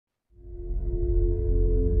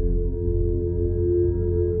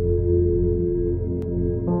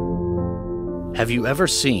Have you ever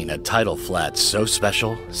seen a tidal flat so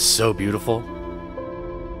special, so beautiful?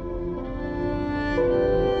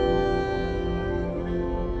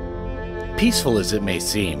 Peaceful as it may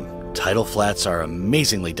seem, tidal flats are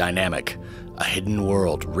amazingly dynamic, a hidden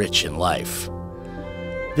world rich in life.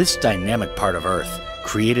 This dynamic part of Earth,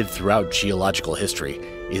 created throughout geological history,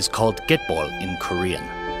 is called Getbol in Korean.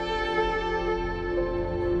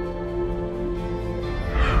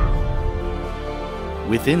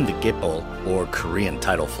 Within the Getbol, or Korean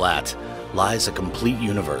tidal flat, lies a complete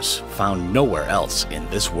universe found nowhere else in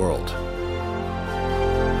this world.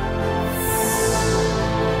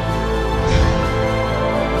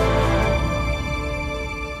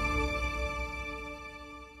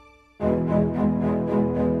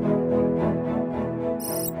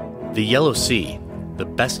 The Yellow Sea, the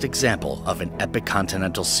best example of an epic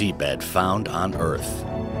continental seabed found on Earth.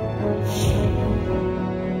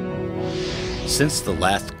 Since the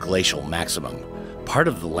last glacial maximum, part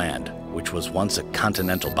of the land, which was once a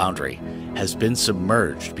continental boundary, has been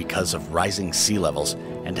submerged because of rising sea levels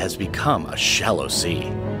and has become a shallow sea.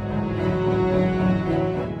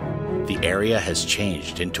 The area has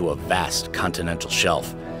changed into a vast continental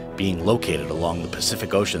shelf, being located along the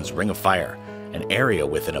Pacific Ocean's Ring of Fire, an area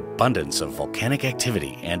with an abundance of volcanic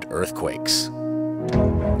activity and earthquakes.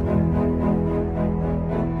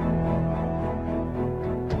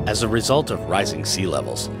 As a result of rising sea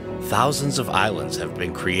levels, thousands of islands have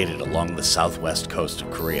been created along the southwest coast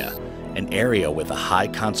of Korea, an area with a high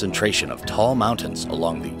concentration of tall mountains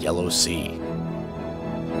along the Yellow Sea.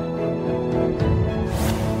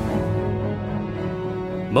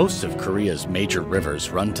 Most of Korea's major rivers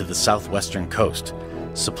run to the southwestern coast,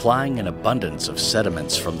 supplying an abundance of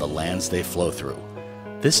sediments from the lands they flow through.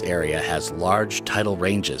 This area has large tidal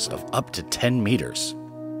ranges of up to 10 meters.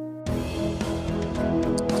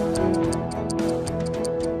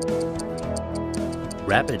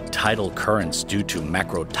 Rapid tidal currents due to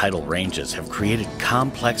macro-tidal ranges have created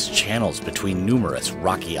complex channels between numerous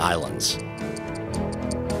rocky islands.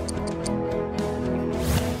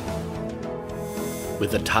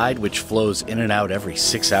 With a tide which flows in and out every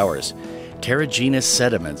 6 hours, terrigenous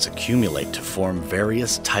sediments accumulate to form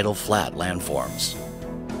various tidal flat landforms.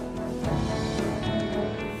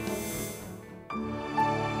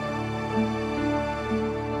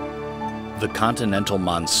 The continental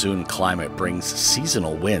monsoon climate brings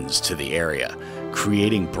seasonal winds to the area,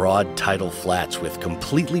 creating broad tidal flats with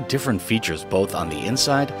completely different features both on the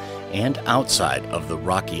inside and outside of the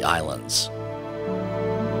rocky islands.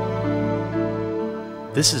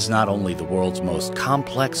 This is not only the world's most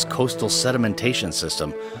complex coastal sedimentation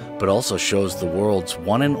system, but also shows the world's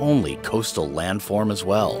one and only coastal landform as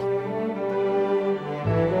well.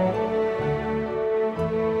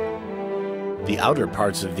 The outer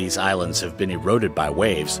parts of these islands have been eroded by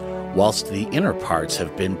waves, whilst the inner parts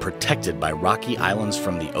have been protected by rocky islands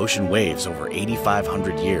from the ocean waves over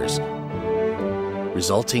 8,500 years,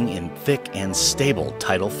 resulting in thick and stable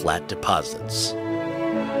tidal flat deposits.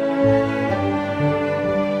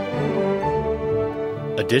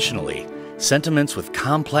 Additionally, sediments with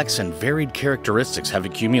complex and varied characteristics have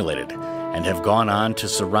accumulated and have gone on to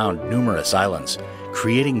surround numerous islands,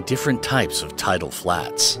 creating different types of tidal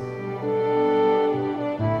flats.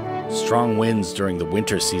 Strong winds during the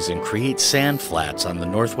winter season create sand flats on the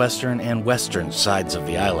northwestern and western sides of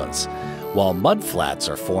the islands, while mud flats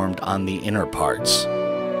are formed on the inner parts.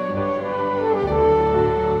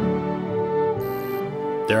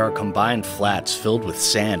 There are combined flats filled with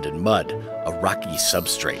sand and mud, a rocky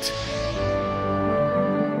substrate.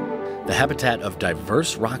 The habitat of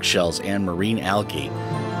diverse rock shells and marine algae,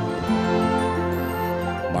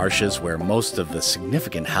 marshes where most of the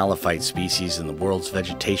significant halophyte species in the world's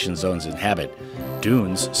vegetation zones inhabit,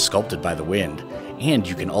 dunes sculpted by the wind, and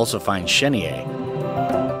you can also find chenier,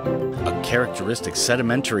 a characteristic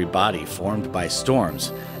sedimentary body formed by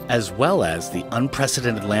storms, as well as the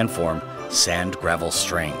unprecedented landform sand-gravel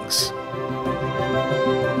strings.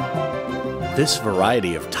 This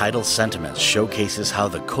variety of tidal sediments showcases how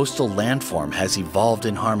the coastal landform has evolved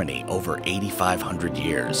in harmony over 8,500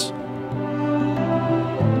 years.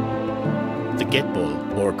 The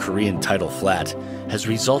Getbol, or Korean tidal flat, has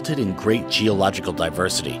resulted in great geological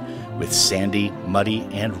diversity, with sandy, muddy,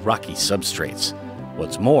 and rocky substrates.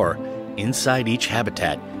 What's more, inside each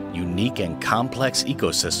habitat, unique and complex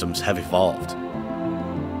ecosystems have evolved.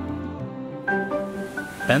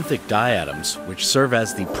 Benthic diatoms, which serve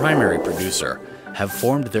as the primary producer, have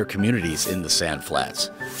formed their communities in the sand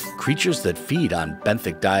flats. Creatures that feed on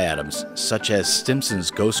benthic diatoms, such as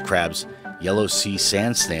Stimson's ghost crabs, yellow sea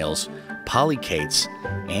sand snails, polychaetes,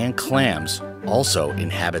 and clams, also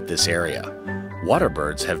inhabit this area.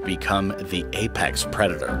 waterbirds have become the apex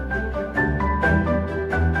predator.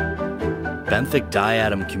 Benthic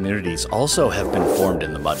diatom communities also have been formed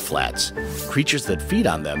in the mudflats. Creatures that feed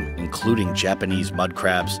on them, including Japanese mud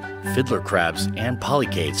crabs, fiddler crabs, and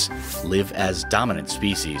polychaetes, live as dominant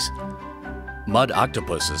species. Mud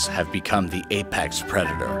octopuses have become the apex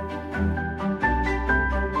predator.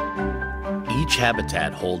 Each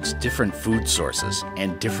habitat holds different food sources,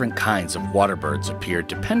 and different kinds of waterbirds appear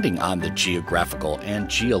depending on the geographical and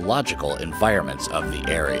geological environments of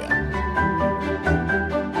the area.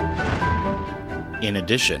 In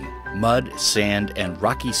addition, mud, sand, and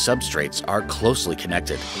rocky substrates are closely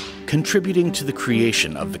connected, contributing to the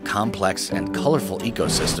creation of the complex and colorful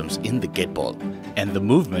ecosystems in the Getbol, and the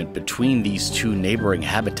movement between these two neighboring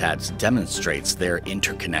habitats demonstrates their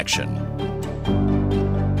interconnection.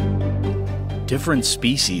 Different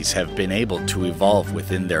species have been able to evolve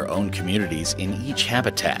within their own communities in each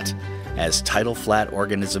habitat, as tidal flat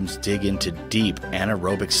organisms dig into deep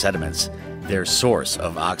anaerobic sediments, their source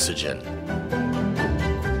of oxygen.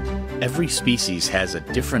 Every species has a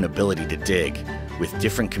different ability to dig, with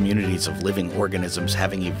different communities of living organisms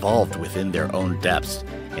having evolved within their own depths,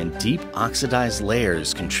 and deep oxidized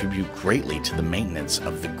layers contribute greatly to the maintenance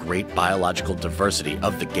of the great biological diversity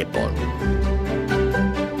of the Getbol.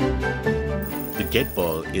 The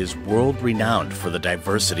Getbol is world-renowned for the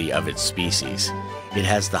diversity of its species. It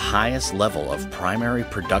has the highest level of primary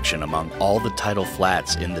production among all the tidal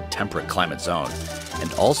flats in the temperate climate zone,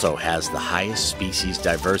 and also has the highest species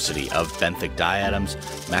diversity of benthic diatoms,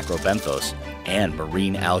 macrobenthos, and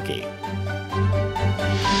marine algae.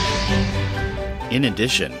 In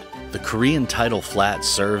addition, the Korean tidal flat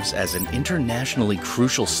serves as an internationally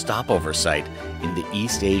crucial stopover site in the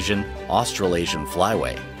East Asian, Australasian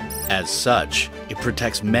flyway. As such, it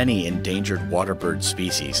protects many endangered waterbird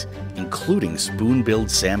species, including spoon-billed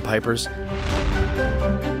sandpipers.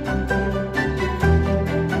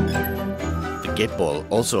 The Getbol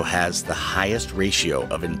also has the highest ratio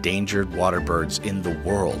of endangered waterbirds in the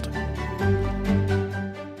world.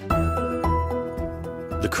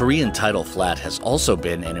 The Korean tidal flat has also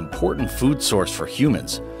been an important food source for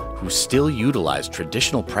humans, who still utilize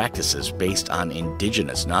traditional practices based on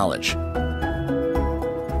indigenous knowledge.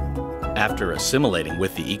 After assimilating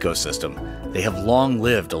with the ecosystem, they have long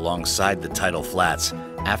lived alongside the tidal flats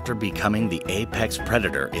after becoming the apex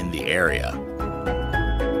predator in the area.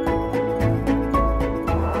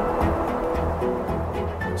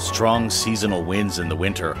 Strong seasonal winds in the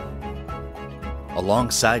winter,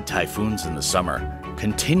 alongside typhoons in the summer,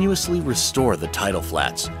 continuously restore the tidal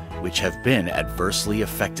flats, which have been adversely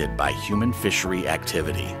affected by human fishery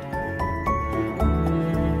activity.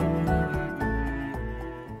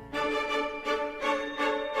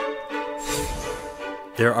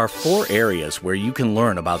 There are 4 areas where you can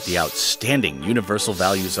learn about the outstanding universal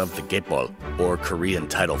values of the Getbol, or Korean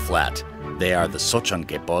tidal flat. They are the Socheon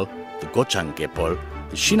Getbol, the Gochang Getbol,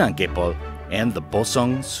 the Shinhan Getbol, and the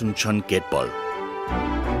Bosong Suncheon Getbol.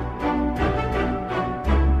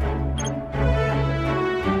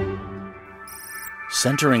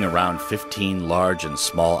 Centering around 15 large and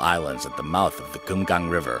small islands at the mouth of the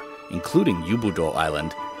Geumgang River, including Yubudo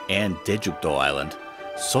Island and Daejukdo Island,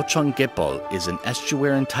 Socheon Getbol is an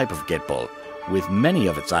estuarine type of Getbol, with many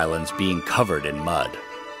of its islands being covered in mud.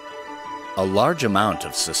 A large amount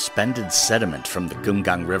of suspended sediment from the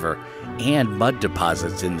Geumgang River and mud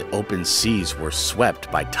deposits in the open seas were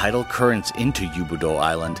swept by tidal currents into Yubudo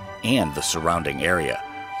Island and the surrounding area,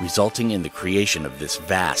 resulting in the creation of this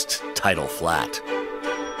vast tidal flat.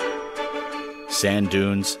 Sand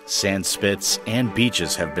dunes, sand spits, and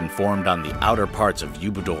beaches have been formed on the outer parts of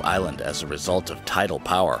Yubudo Island as a result of tidal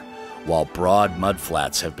power, while broad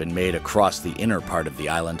mudflats have been made across the inner part of the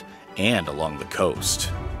island and along the coast.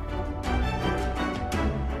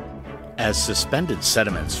 As suspended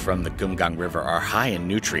sediments from the Geumgang River are high in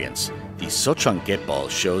nutrients, the Socheon Getbol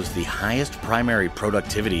shows the highest primary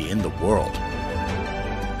productivity in the world.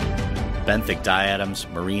 Benthic diatoms,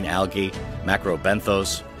 marine algae,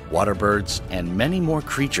 macrobenthos, waterbirds, and many more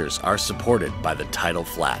creatures are supported by the tidal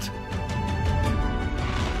flat.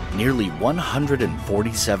 Nearly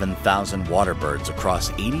 147,000 waterbirds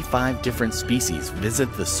across 85 different species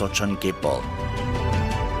visit the Socheon Getbol.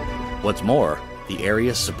 What's more, the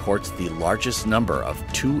area supports the largest number of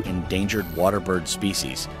 2 endangered waterbird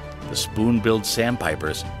species, the spoon-billed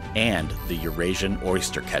sandpipers and the Eurasian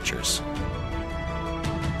oyster catchers.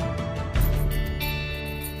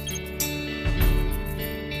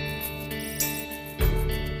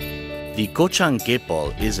 The Gochang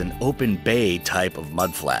Getbol is an open bay type of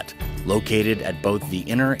mudflat, located at both the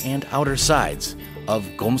inner and outer sides of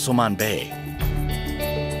Gomsoman Bay.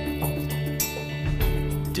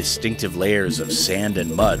 Distinctive layers of sand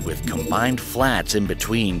and mud with combined flats in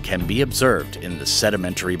between can be observed in the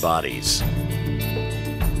sedimentary bodies.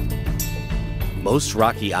 Most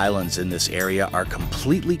rocky islands in this area are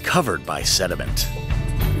completely covered by sediment.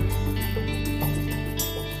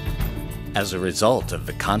 As a result of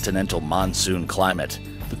the continental monsoon climate,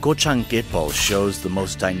 the Gochang Getbol shows the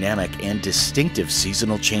most dynamic and distinctive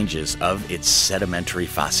seasonal changes of its sedimentary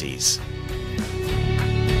facies.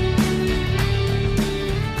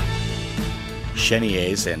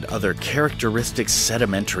 Cheniers and other characteristic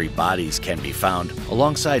sedimentary bodies can be found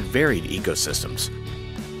alongside varied ecosystems,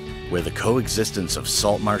 where the coexistence of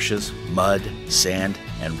salt marshes, mud, sand,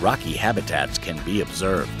 and rocky habitats can be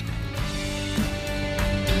observed.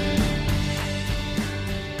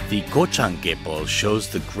 The Gochang Getbol shows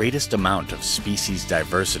the greatest amount of species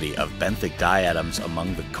diversity of benthic diatoms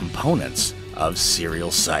among the components of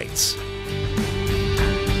cereal sites.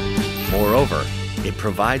 Moreover, it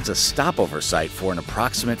provides a stopover site for an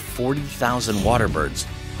approximate 40,000 waterbirds,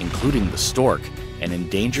 including the stork, an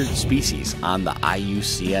endangered species on the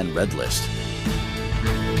IUCN Red List.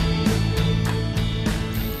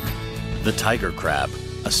 The tiger crab,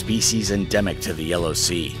 a species endemic to the Yellow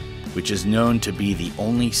Sea, which is known to be the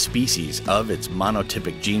only species of its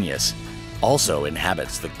monotypic genus, also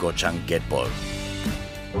inhabits the Gochang Getbol.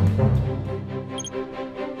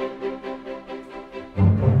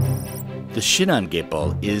 The Shinan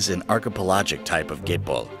Getbol is an archipelagic type of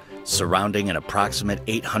Getbol, surrounding an approximate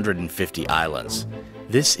 850 islands.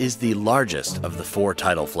 This is the largest of the 4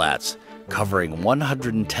 tidal flats, covering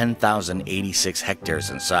 110,086 hectares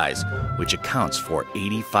in size, which accounts for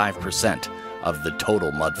 85% of the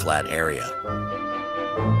total mudflat area.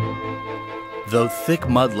 Though thick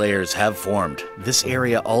mud layers have formed, this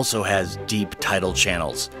area also has deep tidal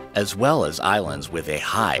channels, as well as islands with a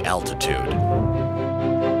high altitude.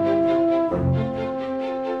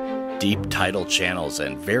 Deep tidal channels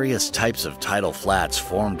and various types of tidal flats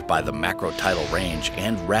formed by the macrotidal range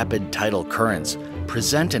and rapid tidal currents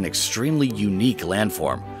present an extremely unique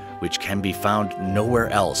landform, which can be found nowhere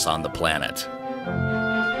else on the planet.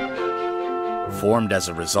 Formed as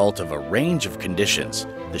a result of a range of conditions,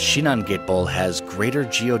 the Shinan Getbol has greater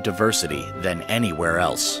geodiversity than anywhere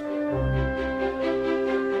else.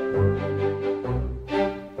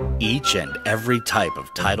 Each and every type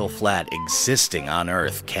of tidal flat existing on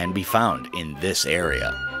Earth can be found in this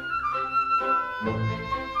area.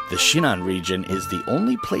 The Shinan region is the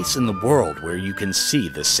only place in the world where you can see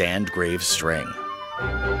the sand grave string.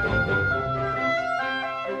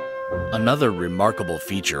 Another remarkable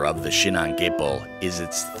feature of the Shinan Getbol is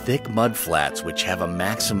its thick mud flats, which have a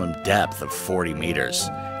maximum depth of 40 meters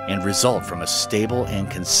and result from a stable and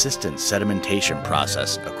consistent sedimentation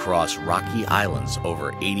process across rocky islands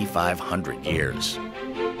over 8,500 years.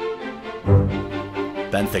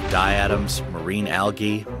 Benthic diatoms, marine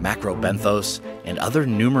algae, macrobenthos, and other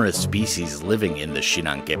numerous species living in the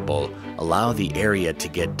Shinan Getbol allow the area to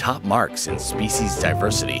get top marks in species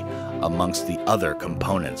diversity amongst the other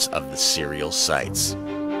components of the cereal sites.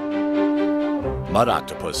 Mud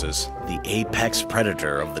octopuses, the apex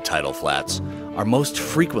predator of the tidal flats, are most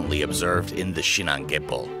frequently observed in the Shinan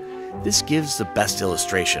Getbol. This gives the best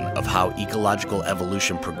illustration of how ecological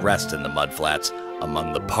evolution progressed in the mudflats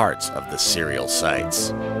among the parts of the cereal sites.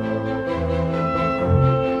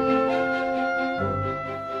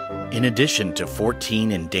 In addition to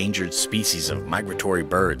 14 endangered species of migratory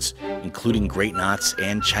birds, including great knots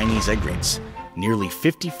and Chinese egrets, nearly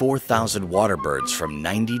 54,000 waterbirds from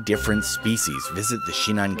 90 different species visit the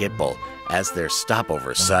Shinan Getbol as their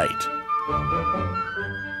stopover site.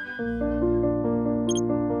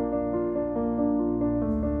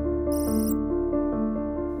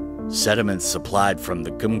 Sediments supplied from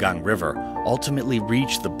the Gumgang River ultimately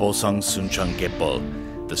reach the Bosong Suncheon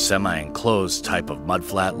Getbol, the semi-enclosed type of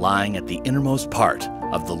mudflat lying at the innermost part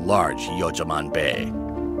of the large Yojaman Bay.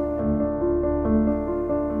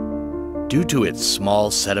 Due to its small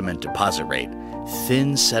sediment deposit rate,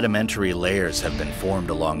 thin sedimentary layers have been formed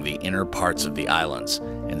along the inner parts of the islands,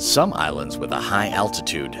 and some islands with a high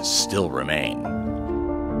altitude still remain.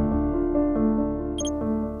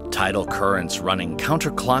 Tidal currents running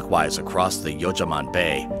counterclockwise across the Yojaman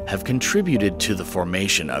Bay have contributed to the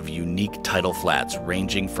formation of unique tidal flats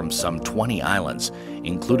ranging from some 20 islands,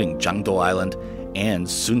 including Jangdo Island and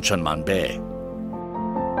Suncheonman Bay.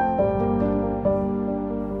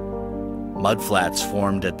 Mudflats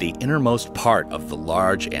formed at the innermost part of the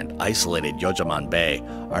large and isolated Yojaman Bay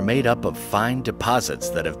are made up of fine deposits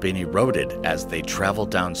that have been eroded as they travel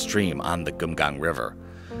downstream on the Gumgang River.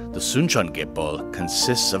 The Suncheon Getbol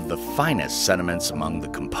consists of the finest sediments among the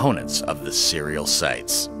components of the cereal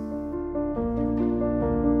sites.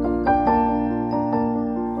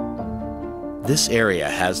 This area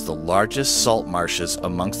has the largest salt marshes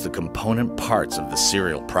amongst the component parts of the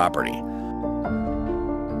cereal property.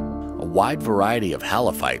 A wide variety of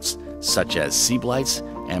halophytes, such as seablights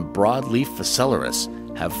and broadleaf Phacelarus,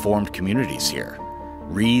 have formed communities here.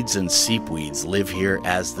 Reeds and seepweeds live here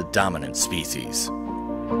as the dominant species.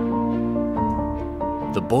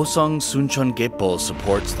 The Bosong Suncheon Getbol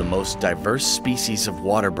supports the most diverse species of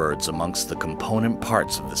waterbirds amongst the component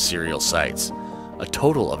parts of the cereal sites. A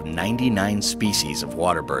total of 99 species of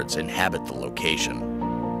waterbirds inhabit the location.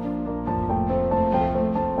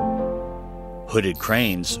 Hooded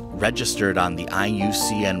cranes, registered on the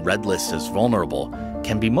IUCN Red List as vulnerable,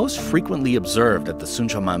 can be most frequently observed at the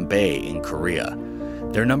Suncheonman Bay in Korea.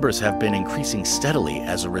 Their numbers have been increasing steadily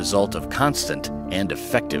as a result of constant and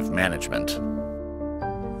effective management.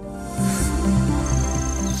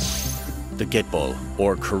 The Getbol,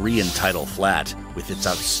 or Korean Tidal Flat, with its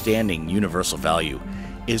outstanding universal value,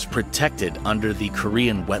 is protected under the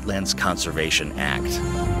Korean Wetlands Conservation Act.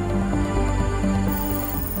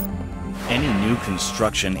 Any new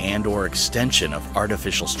construction and/or extension of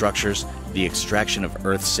artificial structures, the extraction of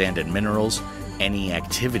earth, sand, and minerals, any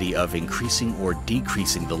activity of increasing or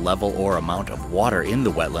decreasing the level or amount of water in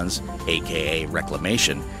the wetlands, aka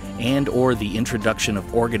reclamation, and/or the introduction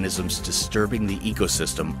of organisms disturbing the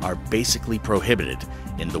ecosystem are basically prohibited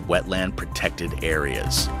in the wetland protected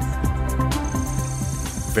areas.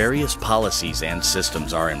 Various policies and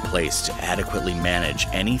systems are in place to adequately manage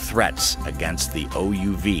any threats against the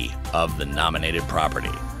OUV of the nominated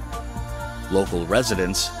property. Local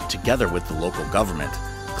residents, together with the local government,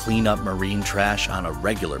 clean up marine trash on a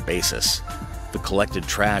regular basis. The collected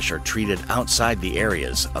trash are treated outside the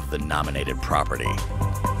areas of the nominated property.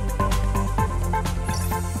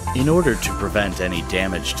 In order to prevent any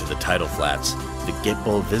damage to the tidal flats, the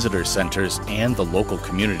Getbol visitor centers and the local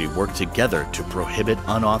community work together to prohibit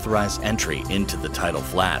unauthorized entry into the tidal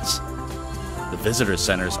flats. The visitor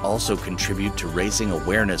centers also contribute to raising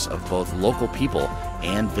awareness of both local people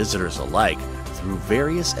and visitors alike through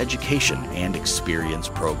various education and experience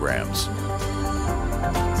programs.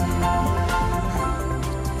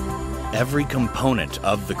 Every component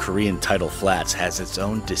of the Korean tidal flats has its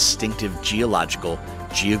own distinctive geological,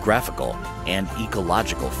 geographical, and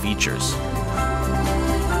ecological features.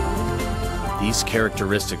 These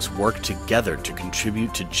characteristics work together to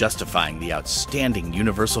contribute to justifying the outstanding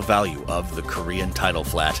universal value of the Korean tidal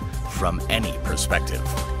flat from any perspective.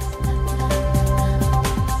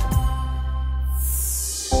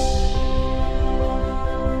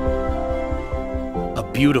 A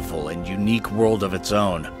beautiful and unique world of its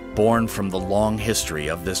own, born from the long history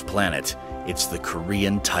of this planet, it's the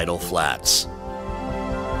Korean tidal flats.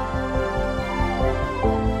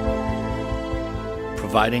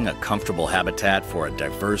 Providing a comfortable habitat for a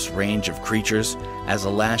diverse range of creatures as a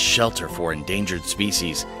last shelter for endangered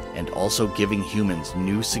species, and also giving humans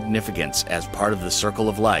new significance as part of the circle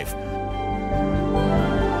of life.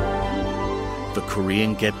 The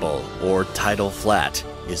Korean Getbol, or tidal flat,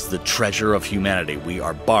 is the treasure of humanity we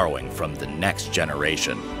are borrowing from the next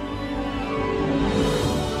generation.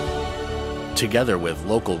 Together with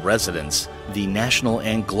local residents, the national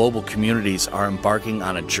and global communities are embarking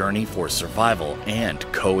on a journey for survival and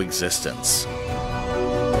coexistence.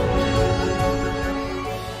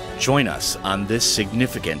 Join us on this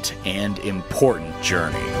significant and important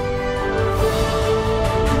journey.